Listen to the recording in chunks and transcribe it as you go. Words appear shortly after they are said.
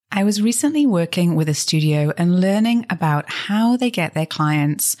I was recently working with a studio and learning about how they get their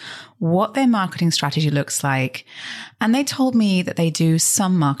clients, what their marketing strategy looks like. And they told me that they do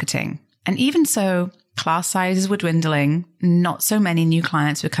some marketing. And even so, class sizes were dwindling. Not so many new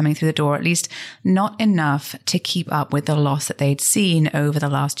clients were coming through the door, at least not enough to keep up with the loss that they'd seen over the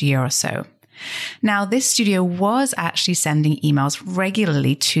last year or so. Now, this studio was actually sending emails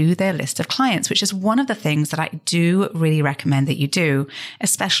regularly to their list of clients, which is one of the things that I do really recommend that you do,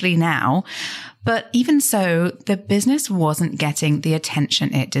 especially now. But even so, the business wasn't getting the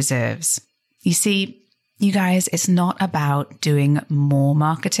attention it deserves. You see, you guys, it's not about doing more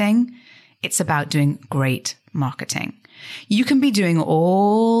marketing. It's about doing great marketing. You can be doing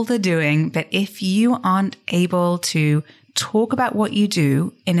all the doing, but if you aren't able to talk about what you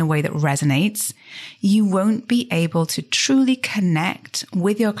do in a way that resonates, you won't be able to truly connect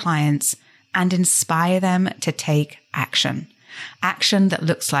with your clients and inspire them to take action. Action that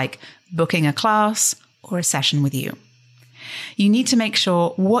looks like booking a class or a session with you. You need to make sure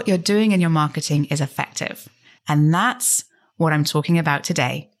what you're doing in your marketing is effective. And that's what I'm talking about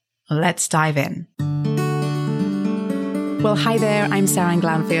today. Let's dive in. Well, hi there, I'm Sarah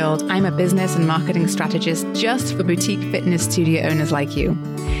Glanfield. I'm a business and marketing strategist just for boutique fitness studio owners like you.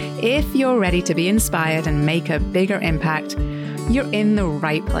 If you're ready to be inspired and make a bigger impact, you're in the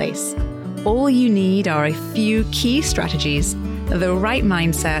right place. All you need are a few key strategies, the right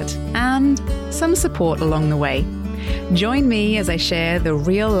mindset, and some support along the way. Join me as I share the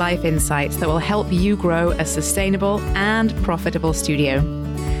real-life insights that will help you grow a sustainable and profitable studio.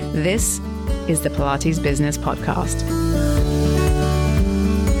 This is the Pilates Business Podcast.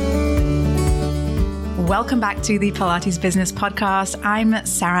 Welcome back to the Pilates Business Podcast. I'm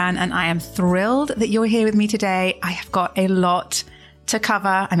Saran and I am thrilled that you're here with me today. I have got a lot to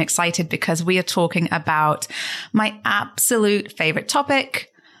cover. I'm excited because we are talking about my absolute favorite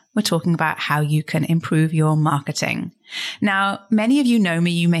topic. We're talking about how you can improve your marketing. Now, many of you know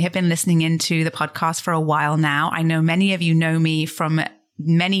me. You may have been listening into the podcast for a while now. I know many of you know me from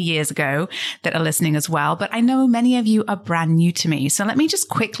many years ago that are listening as well, but I know many of you are brand new to me. So let me just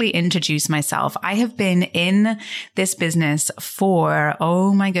quickly introduce myself. I have been in this business for,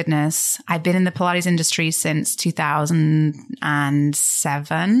 oh my goodness, I've been in the Pilates industry since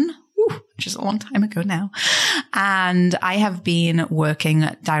 2007. Which is a long time ago now. And I have been working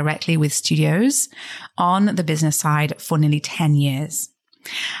directly with studios on the business side for nearly 10 years.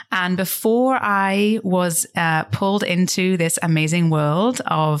 And before I was pulled into this amazing world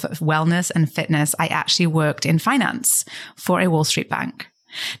of wellness and fitness, I actually worked in finance for a Wall Street bank.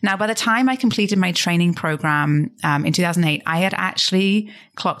 Now, by the time I completed my training program in 2008, I had actually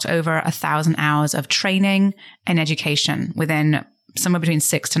clocked over 1,000 hours of training and education within somewhere between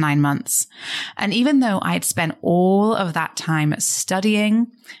 6 to 9 months. And even though I had spent all of that time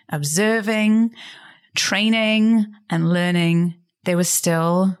studying, observing, training, and learning, there was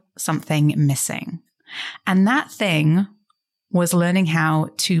still something missing. And that thing was learning how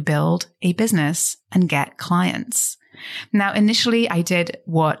to build a business and get clients. Now, initially, I did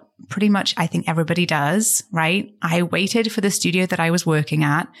what pretty much I think everybody does, right? I waited for the studio that I was working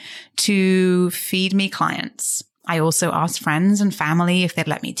at to feed me clients. I also asked friends and family if they'd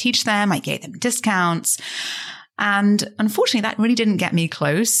let me teach them. I gave them discounts. And unfortunately, that really didn't get me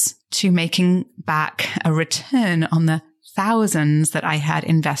close to making back a return on the thousands that I had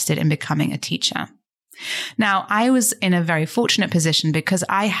invested in becoming a teacher. Now, I was in a very fortunate position because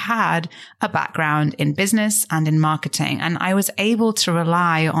I had a background in business and in marketing, and I was able to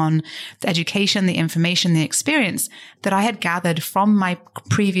rely on the education, the information, the experience that I had gathered from my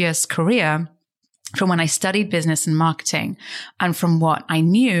previous career, from when I studied business and marketing, and from what I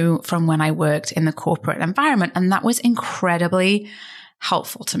knew from when I worked in the corporate environment. And that was incredibly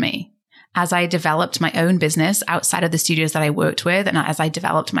helpful to me as I developed my own business outside of the studios that I worked with, and as I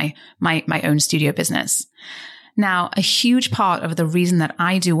developed my own studio business. Now, a huge part of the reason that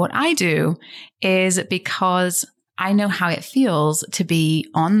I do what I do is because I know how it feels to be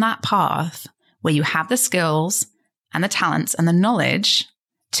on that path where you have the skills and the talents and the knowledge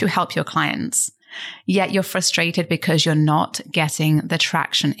to help your clients, yet you're frustrated because you're not getting the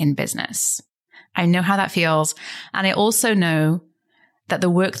traction in business. I know how that feels. And I also know that the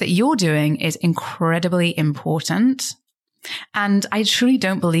work that you're doing is incredibly important. And I truly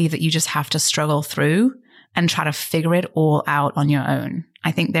don't believe that you just have to struggle through and try to figure it all out on your own.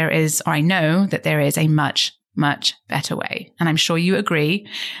 I think there is, or I know that there is a much, much better way. And I'm sure you agree.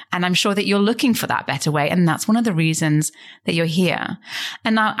 And I'm sure that you're looking for that better way. And that's one of the reasons that you're here.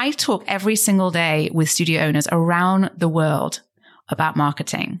 And now I talk every single day with studio owners around the world about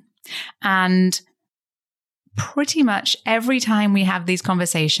marketing. And pretty much every time we have these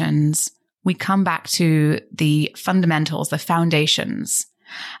conversations, we come back to the fundamentals, the foundations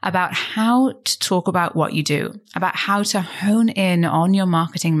about how to talk about what you do, about how to hone in on your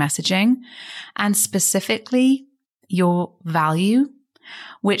marketing messaging and specifically your value,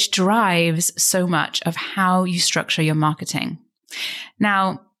 which drives so much of how you structure your marketing.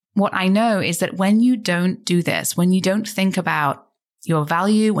 Now, what I know is that when you don't do this, when you don't think about your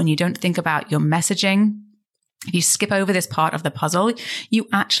value, when you don't think about your messaging, if you skip over this part of the puzzle, you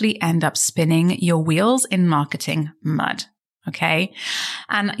actually end up spinning your wheels in marketing mud. Okay.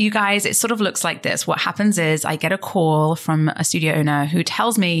 And you guys, it sort of looks like this. What happens is I get a call from a studio owner who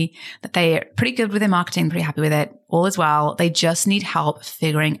tells me that they're pretty good with their marketing, pretty happy with it, all is well. They just need help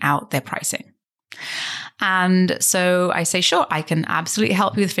figuring out their pricing. And so I say, sure, I can absolutely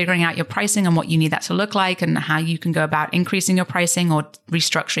help you with figuring out your pricing and what you need that to look like and how you can go about increasing your pricing or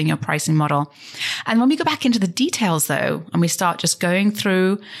restructuring your pricing model. And when we go back into the details though, and we start just going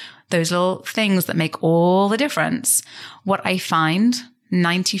through those little things that make all the difference, what I find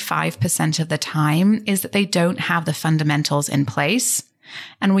 95% of the time is that they don't have the fundamentals in place.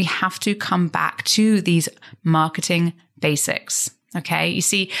 And we have to come back to these marketing basics. Okay. You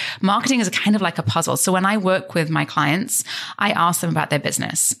see, marketing is kind of like a puzzle. So when I work with my clients, I ask them about their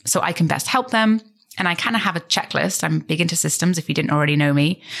business so I can best help them. And I kind of have a checklist. I'm big into systems if you didn't already know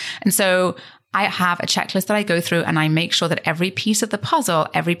me. And so I have a checklist that I go through and I make sure that every piece of the puzzle,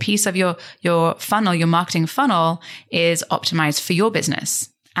 every piece of your funnel, your marketing funnel is optimized for your business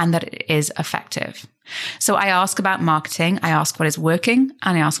and that it is effective. So I ask about marketing. I ask what is working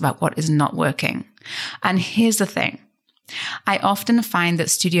and I ask about what is not working. And here's the thing. I often find that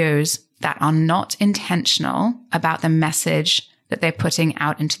studios that are not intentional about the message that they're putting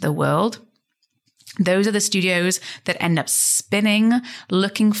out into the world, those are the studios that end up spinning,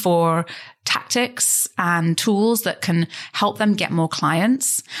 looking for tactics and tools that can help them get more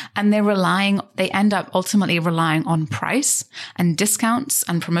clients. And they end up ultimately relying on price and discounts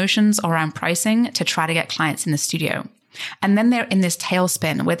and promotions around pricing to try to get clients in the studio. And then they're in this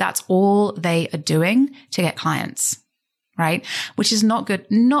tailspin where that's all they are doing to get clients. Right? Which is not good,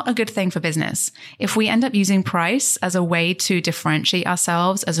 not a good thing for business. If we end up using price as a way to differentiate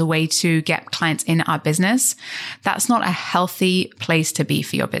ourselves, as a way to get clients in our business, that's not a healthy place to be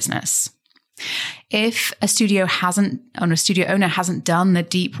for your business. If a studio owner hasn't done the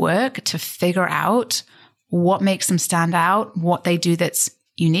deep work to figure out what makes them stand out, what they do that's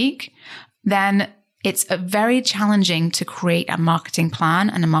unique, then it's very challenging to create a marketing plan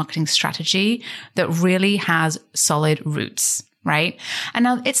and a marketing strategy that really has solid roots, right? And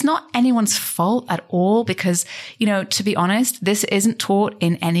now it's not anyone's fault at all because, to be honest, this isn't taught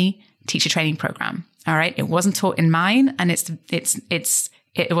in any teacher training program. All right. It wasn't taught in mine and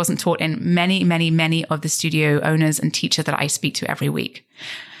it wasn't taught in many, many, many of the studio owners and teachers that I speak to every week.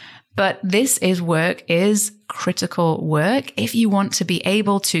 But this is critical work if you want to be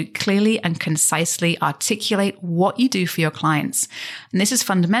able to clearly and concisely articulate what you do for your clients. And this is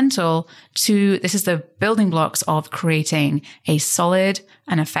fundamental this is the building blocks of creating a solid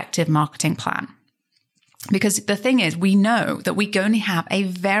and effective marketing plan. Because the thing is, we know that we only have a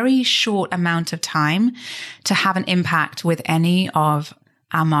very short amount of time to have an impact with any of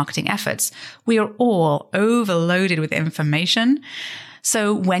our marketing efforts. We are all overloaded with information.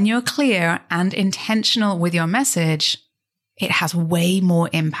 So when you're clear and intentional with your message, it has way more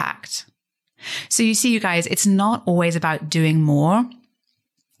impact. So you see, you guys, it's not always about doing more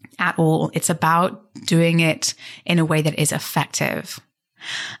at all. It's about doing it in a way that is effective.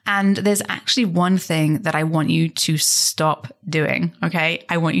 And there's actually one thing that I want you to stop doing. Okay.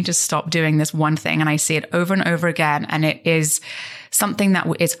 I want you to stop doing this one thing. And I see it over and over again. And it is something that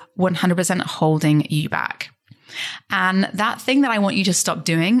is 100% holding you back. And that thing that I want you to stop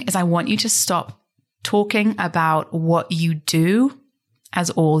doing is I want you to stop talking about what you do as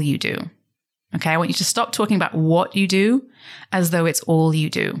all you do. Okay. I want you to stop talking about what you do as though it's all you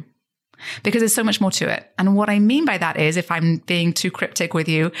do, because there's so much more to it. And what I mean by that is, if I'm being too cryptic with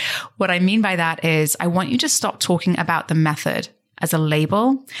you, what I mean by that is I want you to stop talking about the method as a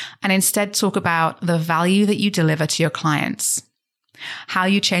label and instead talk about the value that you deliver to your clients. How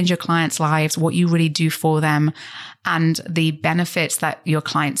you change your clients' lives, what you really do for them, and the benefits that your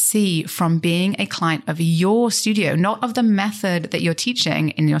clients see from being a client of your studio, not of the method that you're teaching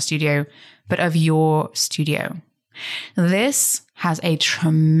in your studio, but of your studio. This has a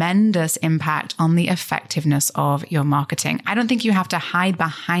tremendous impact on the effectiveness of your marketing. I don't think you have to hide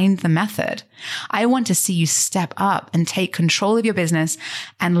behind the method. I want to see you step up and take control of your business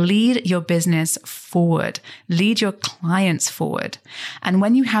and lead your business forward, lead your clients forward. And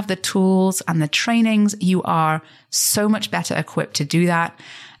when you have the tools and the trainings, you are so much better equipped to do that.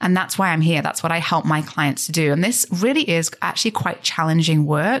 And that's why I'm here. That's what I help my clients to do. And this really is actually quite challenging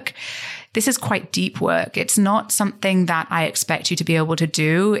work. This is quite deep work. It's not something that I expect you to be able to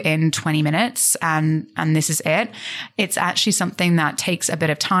do in 20 minutes and this is it. It's actually something that takes a bit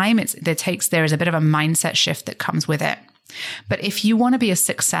of time. There is a bit of a mindset shift that comes with it. But if you want to be a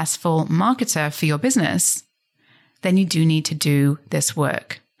successful marketer for your business, then you do need to do this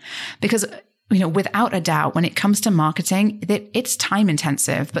work. Because without a doubt, when it comes to marketing, it's time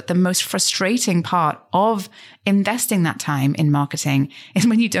intensive. But the most frustrating part of investing that time in marketing is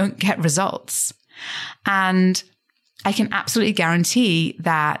when you don't get results. And I can absolutely guarantee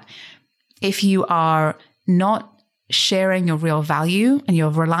that if you are not sharing your real value and you're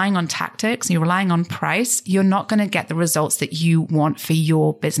relying on tactics and you're relying on price, you're not going to get the results that you want for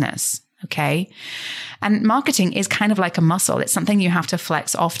your business. Okay. And marketing is kind of like a muscle. It's something you have to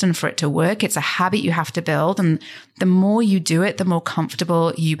flex often for it to work. It's a habit you have to build. And the more you do it, the more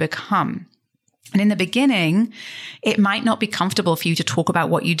comfortable you become. And in the beginning, it might not be comfortable for you to talk about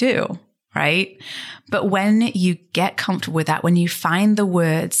what you do, right? But when you get comfortable with that, when you find the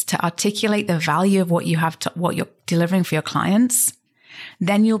words to articulate the value of what you're delivering for your clients,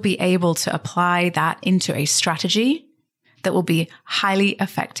 then you'll be able to apply that into a strategy that will be highly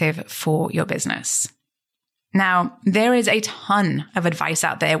effective for your business. Now, there is a ton of advice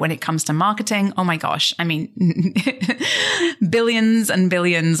out there when it comes to marketing. Oh my gosh. I mean, billions and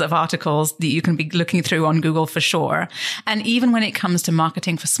billions of articles that you can be looking through on Google for sure. And even when it comes to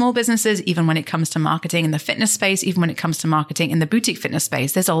marketing for small businesses, even when it comes to marketing in the fitness space, even when it comes to marketing in the boutique fitness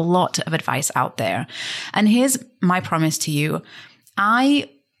space, there's a lot of advice out there. And here's my promise to you.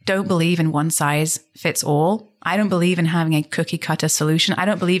 I don't believe in one size fits all. I don't believe in having a cookie cutter solution. I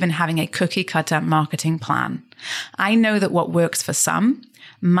don't believe in having a cookie cutter marketing plan. I know that what works for some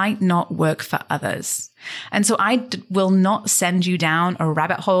might not work for others. And so I will not send you down a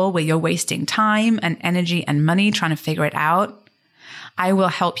rabbit hole where you're wasting time and energy and money trying to figure it out. I will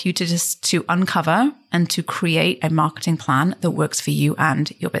help you to uncover and to create a marketing plan that works for you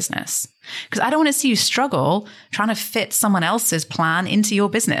and your business. Because I don't want to see you struggle trying to fit someone else's plan into your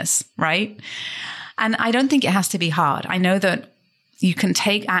business, right? And I don't think it has to be hard. I know that you can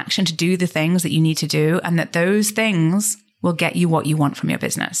take action to do the things that you need to do and that those things will get you what you want from your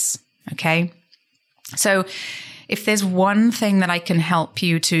business. Okay. So if there's one thing that I can help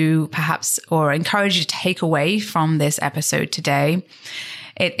you to perhaps, or encourage you to take away from this episode today,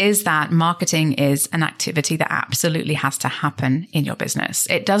 it is that marketing is an activity that absolutely has to happen in your business.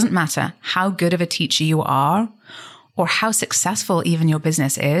 It doesn't matter how good of a teacher you are or how successful even your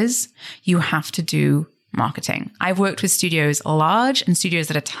business is, you have to do marketing. I've worked with studios large and studios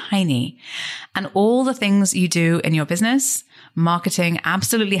that are tiny, and all the things you do in your business, marketing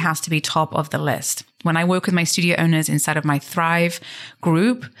absolutely has to be top of the list. When I work with my studio owners inside of my Thrive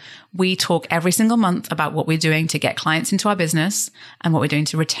group, we talk every single month about what we're doing to get clients into our business and what we're doing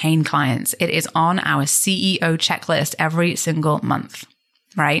to retain clients. It is on our CEO checklist every single month,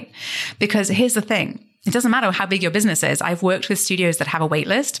 right? Because here's the thing. It doesn't matter how big your business is. I've worked with studios that have a wait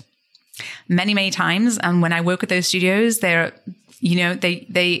list many, many times. And when I work with those studios, they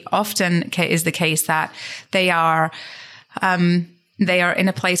often is the case that they are in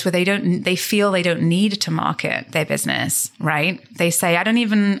a place where they feel they don't need to market their business, right? They say, I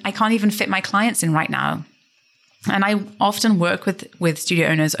can't even fit my clients in right now. And I often work with studio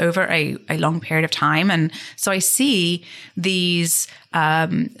owners over a long period of time. And so I see these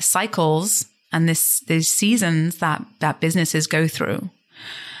cycles and these seasons that businesses go through.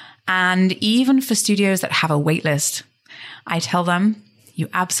 And even for studios that have a wait list, I tell them, you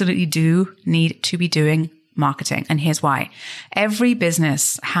absolutely do need to be doing marketing. And here's why. Every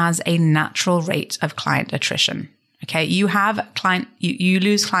business has a natural rate of client attrition. Okay. You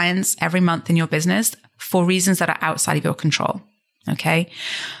lose clients every month in your business for reasons that are outside of your control. Okay.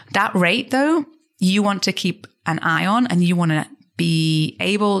 That rate though, you want to keep an eye on, and you want to be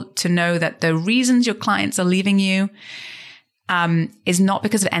able to know that the reasons your clients are leaving you is not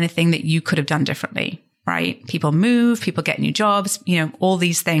because of anything that you could have done differently, right? People move, people get new jobs, all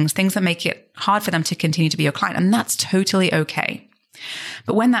these things that make it hard for them to continue to be your client. And that's totally okay.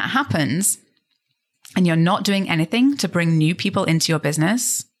 But when that happens and you're not doing anything to bring new people into your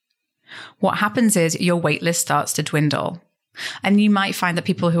business, what happens is your wait list starts to dwindle. And you might find that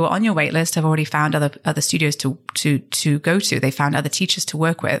people who are on your wait list have already found other studios to go to. They found other teachers to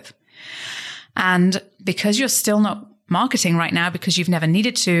work with. And because you're still not marketing right now, because you've never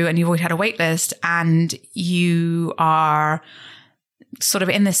needed to, and you've always had a wait list, and you are sort of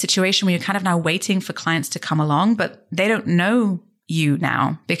in this situation where you're kind of now waiting for clients to come along, but they don't know you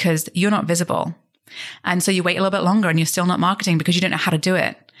now because you're not visible. And so you wait a little bit longer and you're still not marketing because you don't know how to do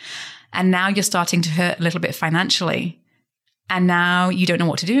it. And now you're starting to hurt a little bit financially. And now you don't know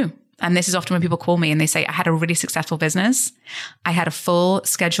what to do. And this is often when people call me and they say, I had a really successful business. I had a full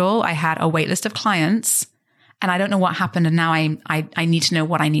schedule. I had a wait list of clients and I don't know what happened. And now I need to know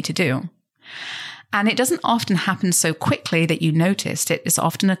what I need to do. And it doesn't often happen so quickly that you noticed. It is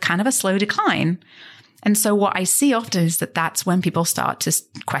often a kind of a slow decline. And so what I see often is that that's when people start to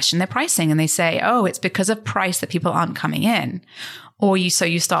question their pricing and they say, oh, it's because of price that people aren't coming in. Or so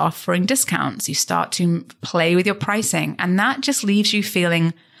you start offering discounts, you start to play with your pricing, and that just leaves you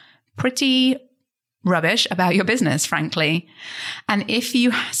feeling pretty rubbish about your business, frankly. And if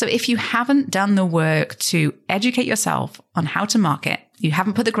you haven't done the work to educate yourself on how to market, you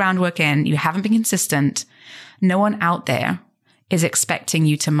haven't put the groundwork in, you haven't been consistent, no one out there is expecting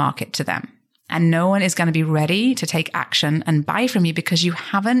you to market to them. And no one is going to be ready to take action and buy from you because you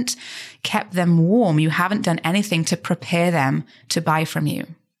haven't kept them warm. You haven't done anything to prepare them to buy from you.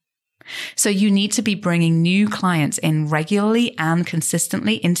 So you need to be bringing new clients in regularly and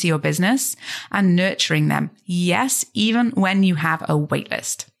consistently into your business and nurturing them. Yes, even when you have a wait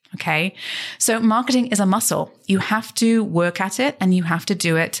list. Okay. So marketing is a muscle. You have to work at it and you have to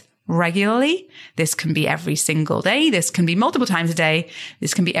do it regularly. This can be every single day. This can be multiple times a day.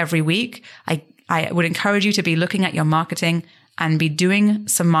 This can be every week. I would encourage you to be looking at your marketing and be doing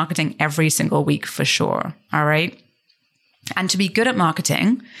some marketing every single week for sure. All right. And to be good at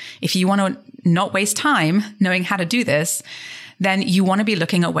marketing, if you want to not waste time knowing how to do this, then you want to be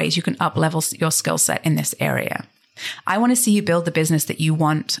looking at ways you can up-level your skill set in this area. I want to see you build the business that you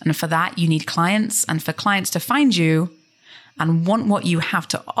want. And for that, you need clients. And for clients to find you and want what you have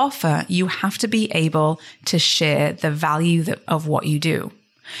to offer, you have to be able to share the value of what you do,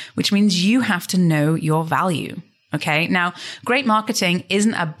 which means you have to know your value. Okay. Now, great marketing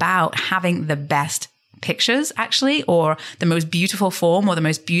isn't about having the best pictures actually, or the most beautiful form or the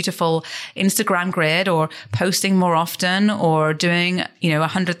most beautiful Instagram grid or posting more often or doing,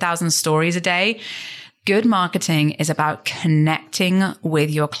 100,000 stories a day. Good marketing is about connecting with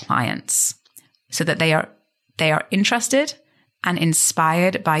your clients so that they are interested and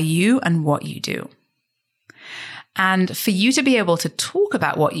inspired by you and what you do. And for you to be able to talk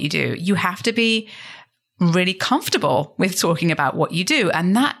about what you do, you have to be really comfortable with talking about what you do.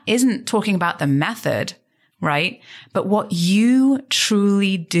 And that isn't talking about the method, right? But what you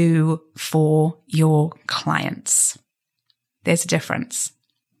truly do for your clients. There's a difference.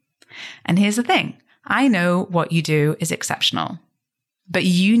 And here's the thing. I know what you do is exceptional, but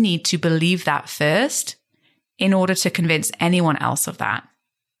you need to believe that first in order to convince anyone else of that,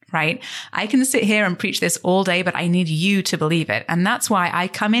 right? I can sit here and preach this all day, but I need you to believe it. And that's why I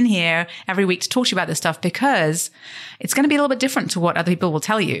come in here every week to talk to you about this stuff, because it's going to be a little bit different to what other people will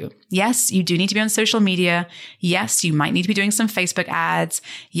tell you. Yes, you do need to be on social media. Yes, you might need to be doing some Facebook ads.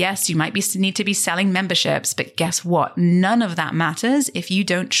 Yes, you might need to be selling memberships. But guess what? None of that matters if you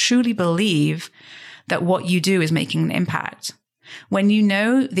don't truly believe that what you do is making an impact. When you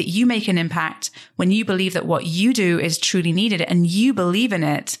know that you make an impact, when you believe that what you do is truly needed and you believe in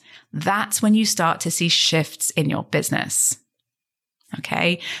it, that's when you start to see shifts in your business.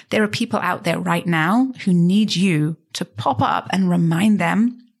 Okay. There are people out there right now who need you to pop up and remind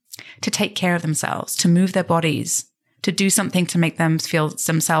them to take care of themselves, to move their bodies, to do something to make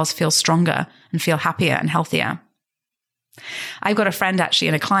themselves feel stronger and feel happier and healthier. I've got a friend actually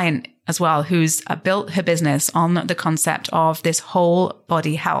and a client as well who's built her business on the concept of this whole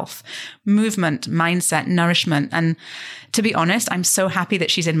body health, movement, mindset, nourishment. And to be honest, I'm so happy that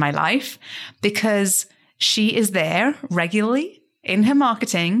she's in my life because she is there regularly in her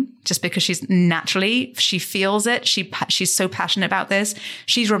marketing just because she feels it. She's so passionate about this.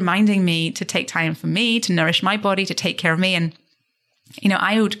 She's reminding me to take time for me, to nourish my body, to take care of me. And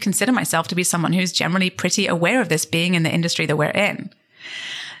I would consider myself to be someone who's generally pretty aware of this, being in the industry that we're in.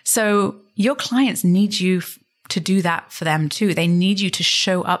 So your clients need you to do that for them too. They need you to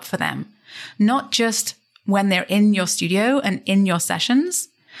show up for them, not just when they're in your studio and in your sessions,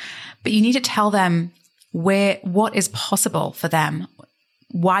 but you need to tell them what is possible for them,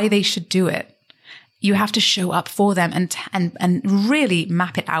 why they should do it. You have to show up for them and really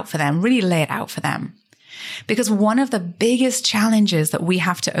map it out for them, really lay it out for them. Because one of the biggest challenges that we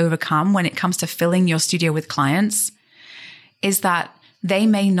have to overcome when it comes to filling your studio with clients is that they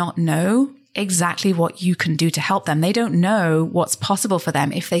may not know exactly what you can do to help them. They don't know what's possible for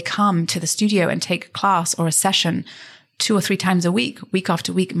them if they come to the studio and take a class or a session 2 or 3 times a week, week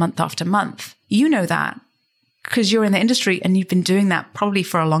after week, month after month. You know that because you're in the industry and you've been doing that probably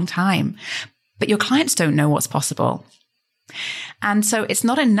for a long time, but your clients don't know what's possible. And so it's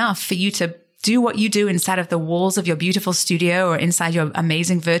not enough for you to do what you do inside of the walls of your beautiful studio or inside your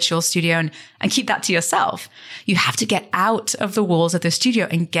amazing virtual studio and keep that to yourself. You have to get out of the walls of the studio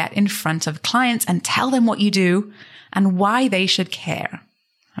and get in front of clients and tell them what you do and why they should care.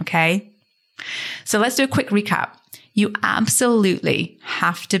 Okay? So let's do a quick recap. You absolutely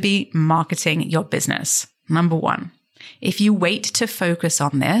have to be marketing your business. Number 1, if you wait to focus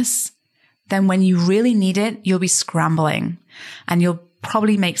on this, then when you really need it, you'll be scrambling and you'll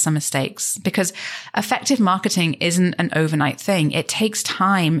probably make some mistakes because effective marketing isn't an overnight thing. It takes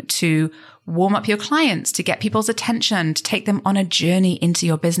time to warm up your clients, to get people's attention, to take them on a journey into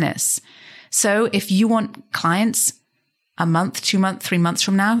your business. So if you want clients a month, 2 months, 3 months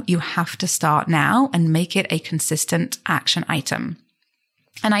from now, you have to start now and make it a consistent action item.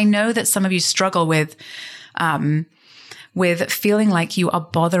 And I know that some of you struggle with feeling like you are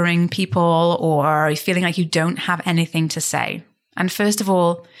bothering people or feeling like you don't have anything to say. And first of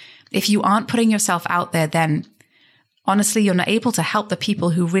all, if you aren't putting yourself out there, then honestly, you're not able to help the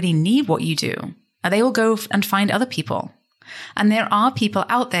people who really need what you do. And they will go and find other people. And there are people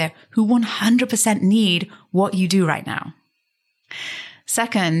out there who 100% need what you do right now.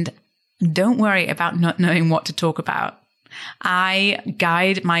 Second, don't worry about not knowing what to talk about. I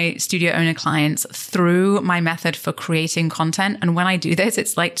guide my studio owner clients through my method for creating content. And when I do this,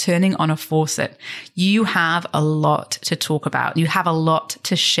 it's like turning on a faucet. You have a lot to talk about. You have a lot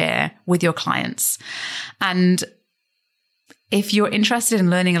to share with your clients. And if you're interested in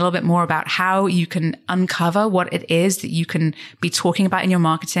learning a little bit more about how you can uncover what it is that you can be talking about in your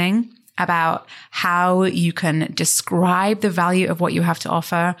marketing, about how you can describe the value of what you have to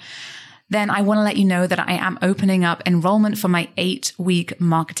offer, then I want to let you know that I am opening up enrollment for my 8-week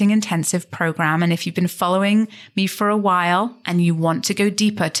marketing intensive program. And if you've been following me for a while and you want to go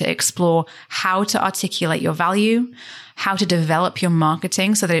deeper to explore how to articulate your value, how to develop your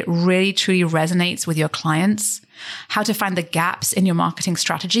marketing so that it really truly resonates with your clients, how to find the gaps in your marketing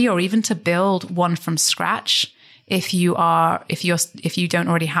strategy, or even to build one from scratch if you don't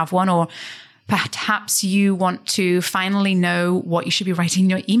already have one, or perhaps you want to finally know what you should be writing in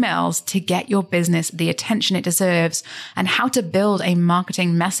your emails to get your business the attention it deserves and how to build a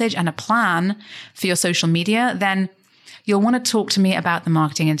marketing message and a plan for your social media, then you'll want to talk to me about the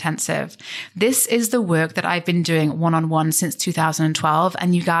Marketing Intensive. This is the work that I've been doing one-on-one since 2012.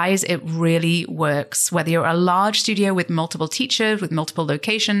 And you guys, it really works. Whether you're a large studio with multiple teachers, with multiple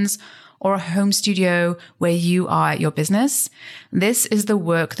locations, or a home studio where you are at your business, this is the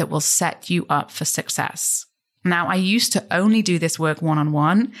work that will set you up for success. Now, I used to only do this work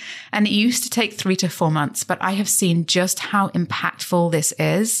one-on-one, and it used to take 3 to 4 months, but I have seen just how impactful this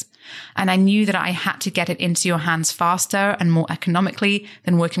is. And I knew that I had to get it into your hands faster and more economically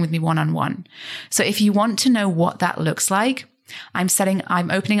than working with me one-on-one. So if you want to know what that looks like, I'm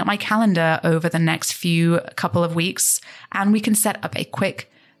opening up my calendar over the next couple of weeks, and we can set up a quick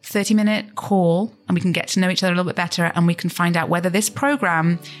 30-minute call and we can get to know each other a little bit better, and we can find out whether this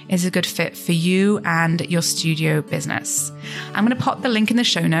program is a good fit for you and your studio business. I'm going to pop the link in the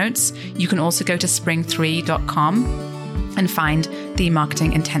show notes. You can also go to spring3.com and find the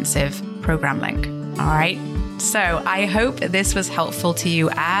Marketing Intensive program link. All right. So I hope this was helpful to you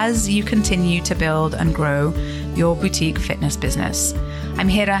as you continue to build and grow your boutique fitness business. I'm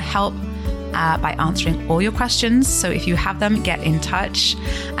here to help by answering all your questions. So if you have them, get in touch.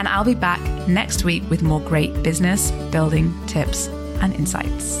 And I'll be back next week with more great business building tips and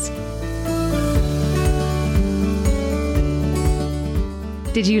insights.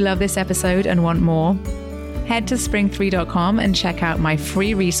 Did you love this episode and want more? Head to spring3.com and check out my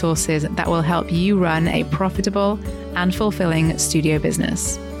free resources that will help you run a profitable and fulfilling studio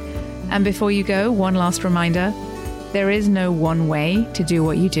business. And before you go, one last reminder, there is no one way to do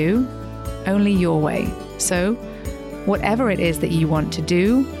what you do, only your way. So whatever it is that you want to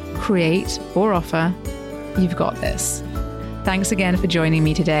do, create, or offer, you've got this. Thanks again for joining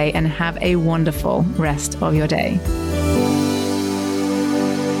me today, and have a wonderful rest of your day.